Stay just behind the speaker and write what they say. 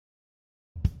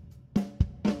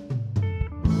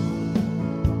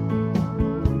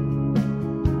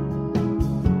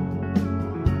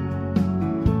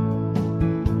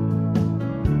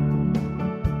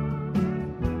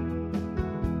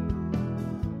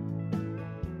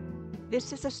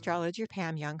This is astrologer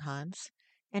Pam Young-Hans,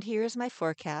 and here is my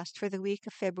forecast for the week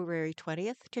of February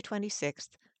 20th to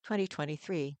 26th,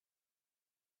 2023.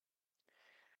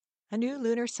 A new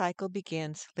lunar cycle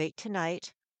begins late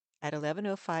tonight at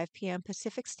 11:05 p.m.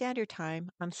 Pacific Standard Time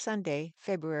on Sunday,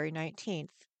 February 19th,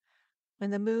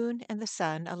 when the moon and the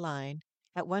sun align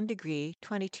at 1 degree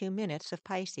 22 minutes of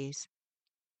Pisces.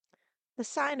 The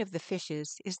sign of the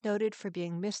fishes is noted for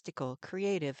being mystical,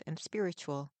 creative, and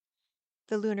spiritual.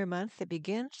 The lunar month that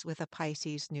begins with a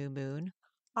Pisces new moon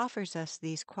offers us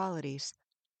these qualities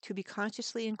to be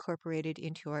consciously incorporated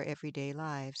into our everyday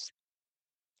lives.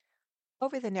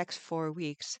 Over the next 4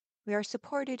 weeks, we are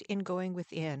supported in going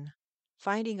within,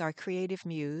 finding our creative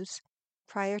muse,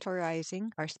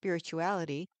 prioritizing our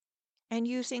spirituality, and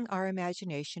using our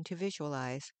imagination to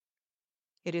visualize.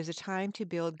 It is a time to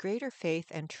build greater faith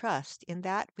and trust in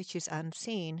that which is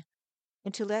unseen,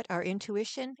 and to let our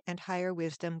intuition and higher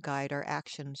wisdom guide our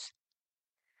actions.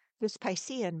 This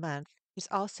Piscean month is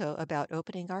also about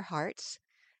opening our hearts,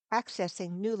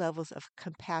 accessing new levels of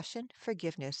compassion,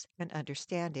 forgiveness, and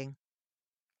understanding.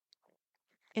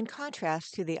 In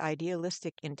contrast to the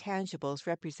idealistic intangibles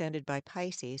represented by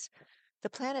Pisces, the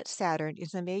planet Saturn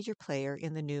is a major player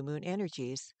in the new moon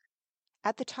energies.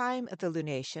 At the time of the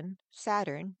lunation,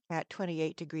 Saturn, at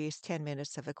 28 degrees 10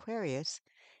 minutes of Aquarius,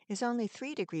 is only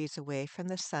 3 degrees away from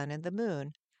the Sun and the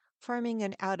Moon, forming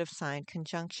an out-of-sign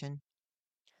conjunction.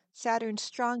 Saturn's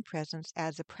strong presence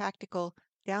adds a practical,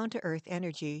 down-to-earth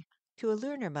energy to a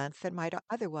lunar month that might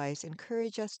otherwise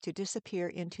encourage us to disappear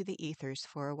into the ethers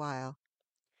for a while.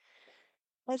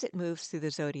 As it moves through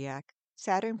the zodiac,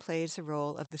 Saturn plays the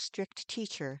role of the strict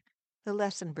teacher, the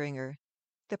lesson bringer,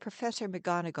 the Professor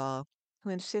McGonagall,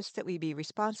 who insists that we be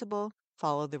responsible,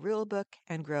 follow the rule book,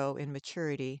 and grow in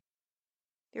maturity.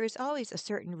 There is always a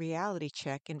certain reality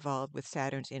check involved with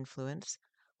Saturn's influence,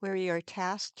 where we are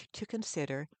tasked to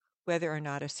consider whether or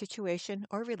not a situation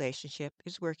or relationship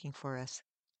is working for us.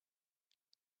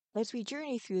 As we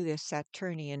journey through this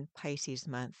Saturnian Pisces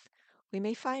month, we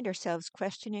may find ourselves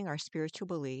questioning our spiritual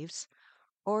beliefs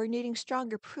or needing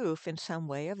stronger proof in some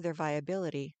way of their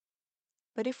viability.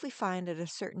 But if we find that a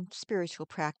certain spiritual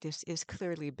practice is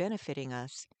clearly benefiting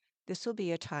us, this will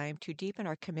be a time to deepen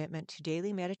our commitment to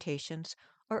daily meditations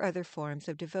or other forms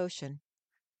of devotion.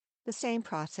 The same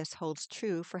process holds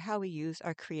true for how we use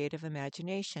our creative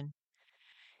imagination.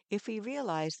 If we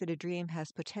realize that a dream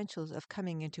has potentials of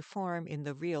coming into form in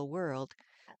the real world,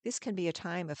 this can be a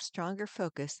time of stronger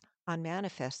focus on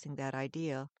manifesting that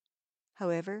ideal.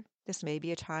 However, this may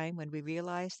be a time when we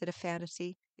realize that a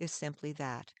fantasy is simply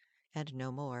that, and no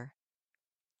more.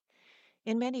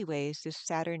 In many ways, this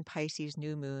Saturn Pisces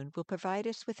new moon will provide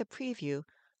us with a preview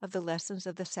of the lessons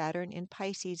of the Saturn in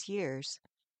Pisces years.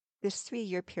 This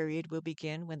 3-year period will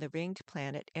begin when the ringed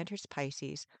planet enters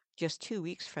Pisces just 2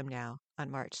 weeks from now,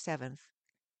 on March 7th.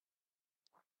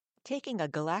 Taking a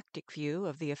galactic view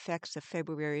of the effects of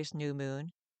February's new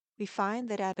moon, we find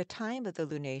that at the time of the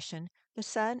lunation, the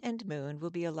Sun and Moon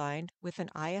will be aligned with an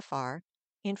IFR,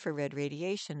 infrared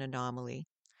radiation anomaly,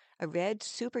 a red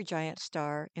supergiant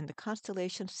star in the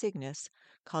constellation Cygnus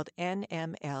called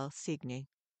NML Cygni.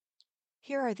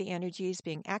 Here are the energies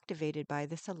being activated by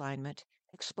this alignment,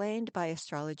 explained by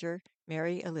astrologer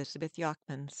Mary Elizabeth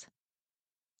Yockmans.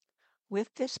 With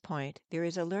this point, there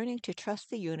is a learning to trust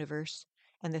the universe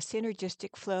and the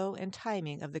synergistic flow and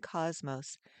timing of the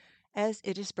cosmos as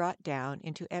it is brought down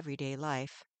into everyday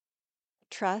life.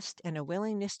 Trust and a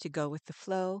willingness to go with the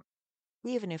flow,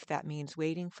 even if that means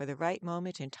waiting for the right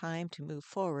moment in time to move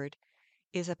forward,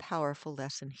 is a powerful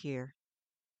lesson here.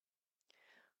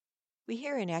 We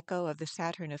hear an echo of the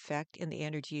Saturn effect in the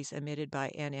energies emitted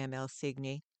by NML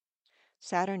Cygni.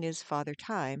 Saturn is Father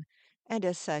Time, and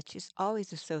as such is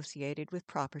always associated with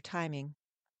proper timing.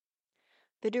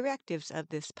 The directives of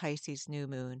this Pisces new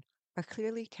moon are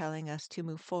clearly telling us to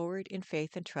move forward in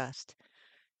faith and trust,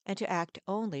 and to act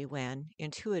only when,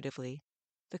 intuitively,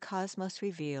 the cosmos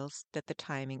reveals that the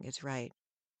timing is right.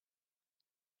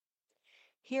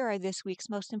 Here are this week's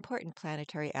most important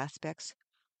planetary aspects,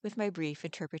 with my brief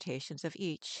interpretations of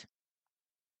each.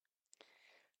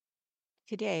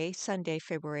 Today, Sunday,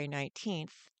 February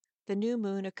 19th, the new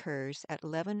moon occurs at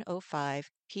 11:05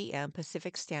 p.m.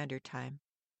 Pacific Standard Time.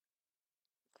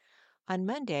 On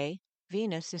Monday,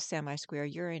 Venus is semi-square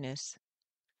Uranus.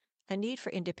 A need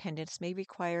for independence may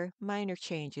require minor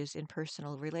changes in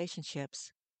personal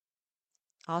relationships.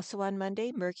 Also on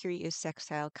Monday, Mercury is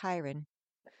sextile Chiron.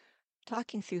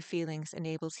 Talking through feelings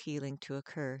enables healing to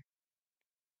occur.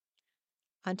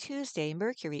 On Tuesday,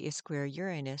 Mercury is square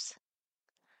Uranus.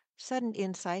 Sudden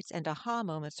insights and aha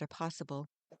moments are possible,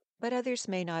 but others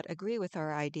may not agree with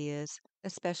our ideas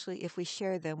especially if we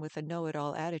share them with a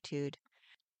know-it-all attitude.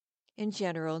 In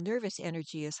general, nervous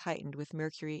energy is heightened with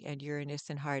Mercury and Uranus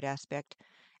in hard aspect,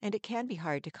 and it can be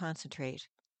hard to concentrate.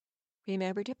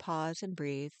 Remember to pause and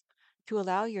breathe, to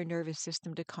allow your nervous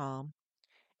system to calm,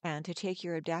 and to take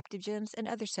your adaptogens and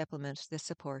other supplements that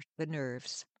support the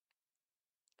nerves.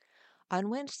 On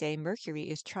Wednesday, Mercury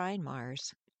is trine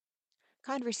Mars.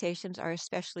 Conversations are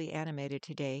especially animated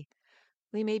today.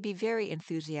 We may be very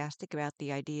enthusiastic about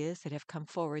the ideas that have come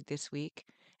forward this week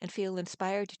and feel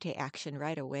inspired to take action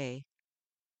right away.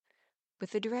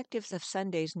 With the directives of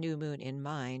Sunday's new moon in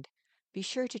mind, be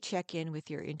sure to check in with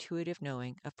your intuitive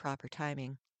knowing of proper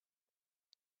timing.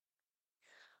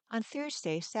 On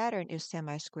Thursday, Saturn is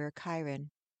semi-square Chiron.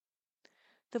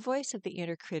 The voice of the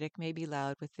inner critic may be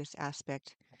loud with this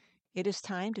aspect. It is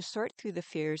time to sort through the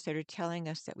fears that are telling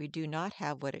us that we do not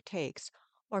have what it takes,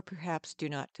 or perhaps do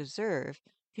not deserve,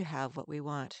 to have what we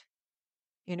want.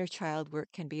 Inner child work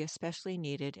can be especially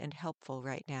needed and helpful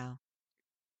right now.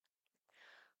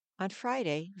 On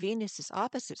Friday, Venus is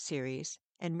opposite Ceres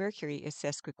and Mercury is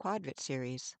sesquiquadrate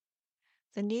Ceres.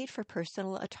 The need for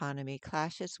personal autonomy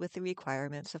clashes with the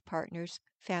requirements of partners,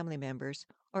 family members,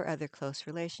 or other close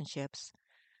relationships.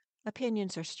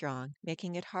 Opinions are strong,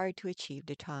 making it hard to achieve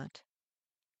détente.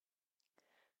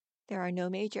 There are no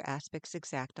major aspects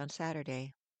exact on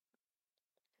Saturday.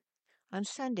 On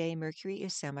Sunday, Mercury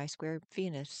is semi-square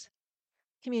Venus.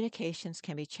 Communications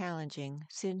can be challenging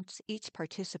since each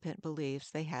participant believes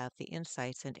they have the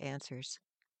insights and answers.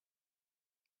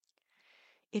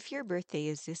 If your birthday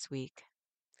is this week,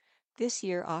 this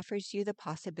year offers you the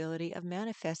possibility of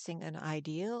manifesting an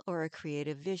ideal or a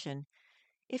creative vision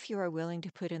if you are willing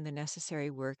to put in the necessary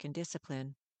work and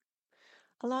discipline.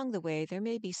 Along the way, there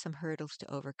may be some hurdles to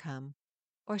overcome,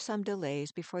 or some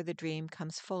delays before the dream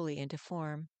comes fully into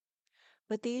form.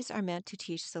 But these are meant to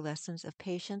teach the lessons of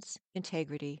patience,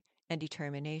 integrity, and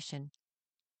determination.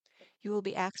 You will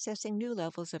be accessing new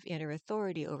levels of inner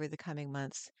authority over the coming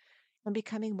months and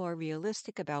becoming more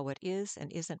realistic about what is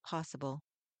and isn't possible.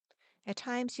 At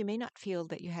times, you may not feel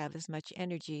that you have as much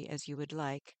energy as you would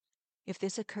like. If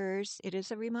this occurs, it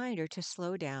is a reminder to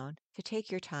slow down, to take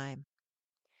your time.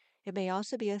 It may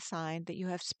also be a sign that you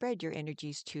have spread your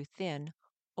energies too thin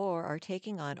or are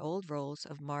taking on old roles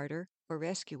of martyr or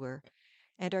rescuer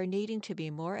and are needing to be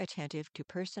more attentive to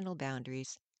personal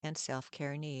boundaries and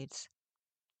self-care needs.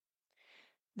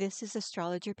 This is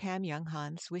astrologer Pam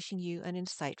Younghans wishing you an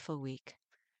insightful week.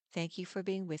 Thank you for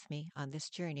being with me on this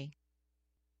journey.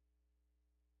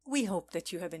 We hope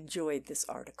that you have enjoyed this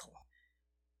article.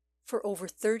 For over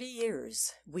 30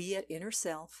 years, we at Inner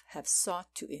Self have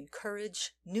sought to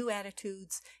encourage new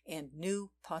attitudes and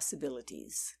new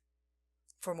possibilities.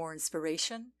 For more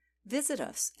inspiration, visit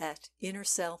us at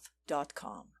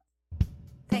innerself.com.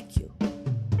 Thank you.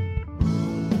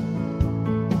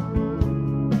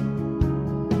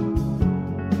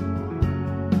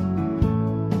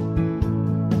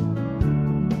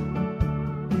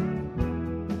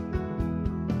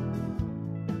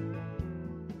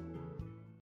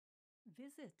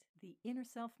 Visit the Inner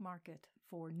Self Market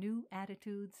for new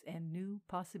attitudes and new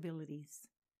possibilities.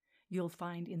 You'll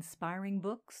find inspiring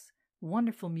books,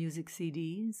 wonderful music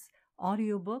CDs,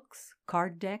 audiobooks,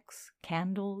 card decks,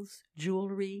 candles,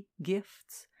 jewelry,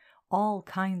 gifts, all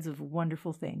kinds of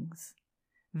wonderful things.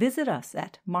 Visit us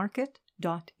at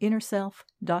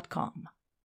market.innerself.com.